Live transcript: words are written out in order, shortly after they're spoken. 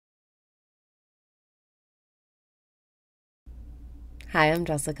Hi, I'm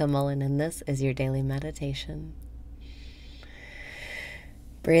Jessica Mullen, and this is your daily meditation.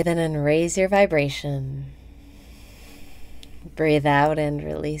 Breathe in and raise your vibration. Breathe out and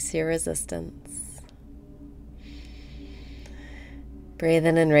release your resistance. Breathe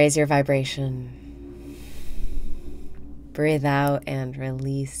in and raise your vibration. Breathe out and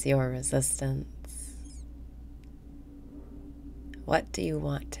release your resistance. What do you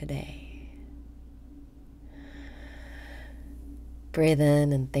want today? Breathe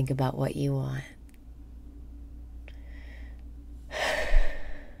in and think about what you want.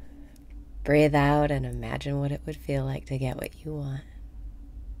 Breathe out and imagine what it would feel like to get what you want.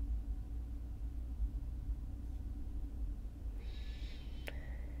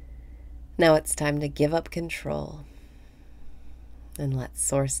 Now it's time to give up control and let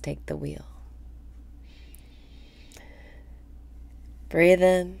Source take the wheel. Breathe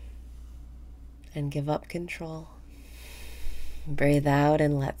in and give up control. Breathe out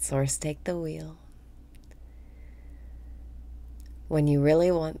and let Source take the wheel. When you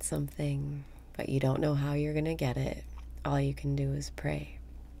really want something, but you don't know how you're going to get it, all you can do is pray.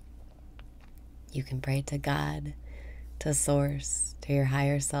 You can pray to God, to Source, to your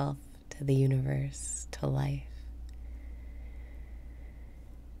higher self, to the universe, to life.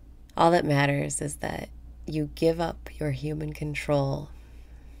 All that matters is that you give up your human control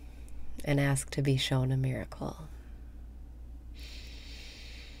and ask to be shown a miracle.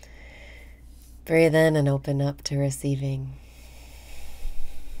 Breathe in and open up to receiving.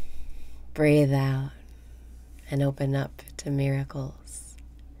 Breathe out and open up to miracles.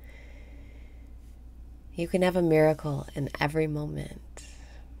 You can have a miracle in every moment.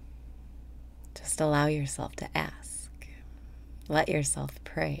 Just allow yourself to ask. Let yourself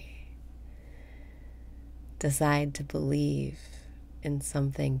pray. Decide to believe in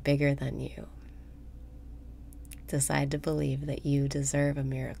something bigger than you. Decide to believe that you deserve a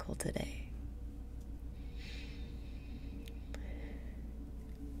miracle today.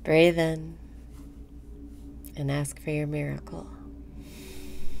 Breathe in and ask for your miracle.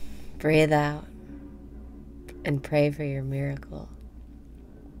 Breathe out and pray for your miracle.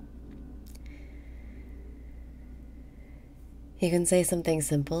 You can say something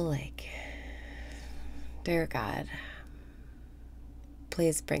simple like, "Dear God,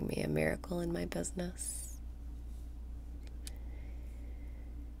 please bring me a miracle in my business."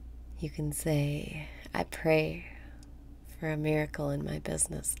 You can say, "I pray for a miracle in my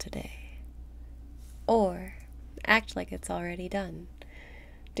business today." Or act like it's already done.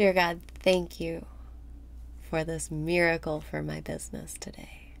 "Dear God, thank you for this miracle for my business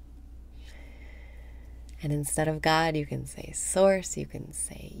today." And instead of God, you can say Source, you can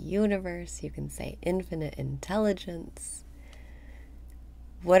say universe, you can say infinite intelligence.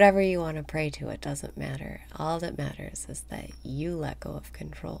 Whatever you want to pray to, it doesn't matter. All that matters is that you let go of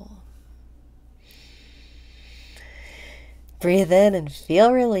control. Breathe in and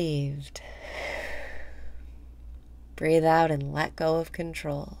feel relieved. Breathe out and let go of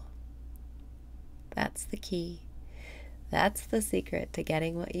control. That's the key. That's the secret to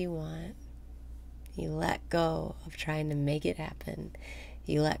getting what you want. You let go of trying to make it happen.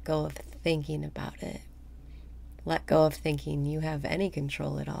 You let go of thinking about it. Let go of thinking you have any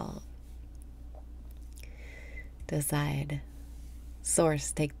control at all. Decide,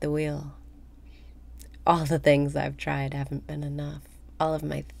 Source, take the wheel. All the things I've tried haven't been enough. All of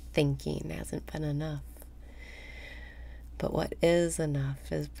my thinking hasn't been enough. But what is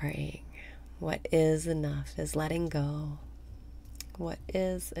enough is praying. What is enough is letting go. What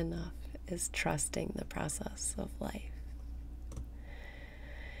is enough is trusting the process of life.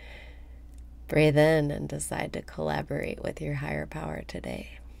 Breathe in and decide to collaborate with your higher power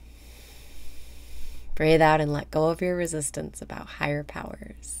today. Breathe out and let go of your resistance about higher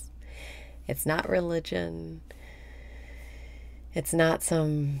powers. It's not religion. It's not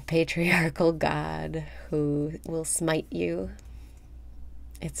some patriarchal God who will smite you.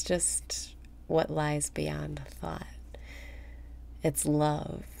 It's just what lies beyond thought. It's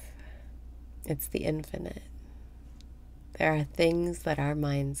love. It's the infinite. There are things that our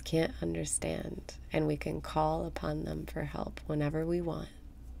minds can't understand, and we can call upon them for help whenever we want.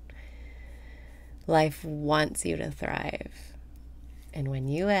 Life wants you to thrive. And when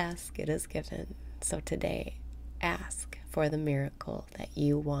you ask, it is given. So today, ask for the miracle that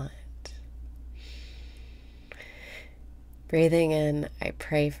you want. Breathing in, I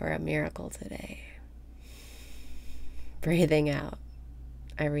pray for a miracle today. Breathing out,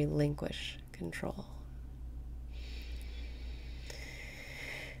 I relinquish control.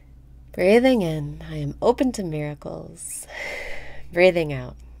 Breathing in, I am open to miracles. Breathing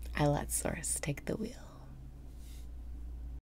out, I let Source take the wheel.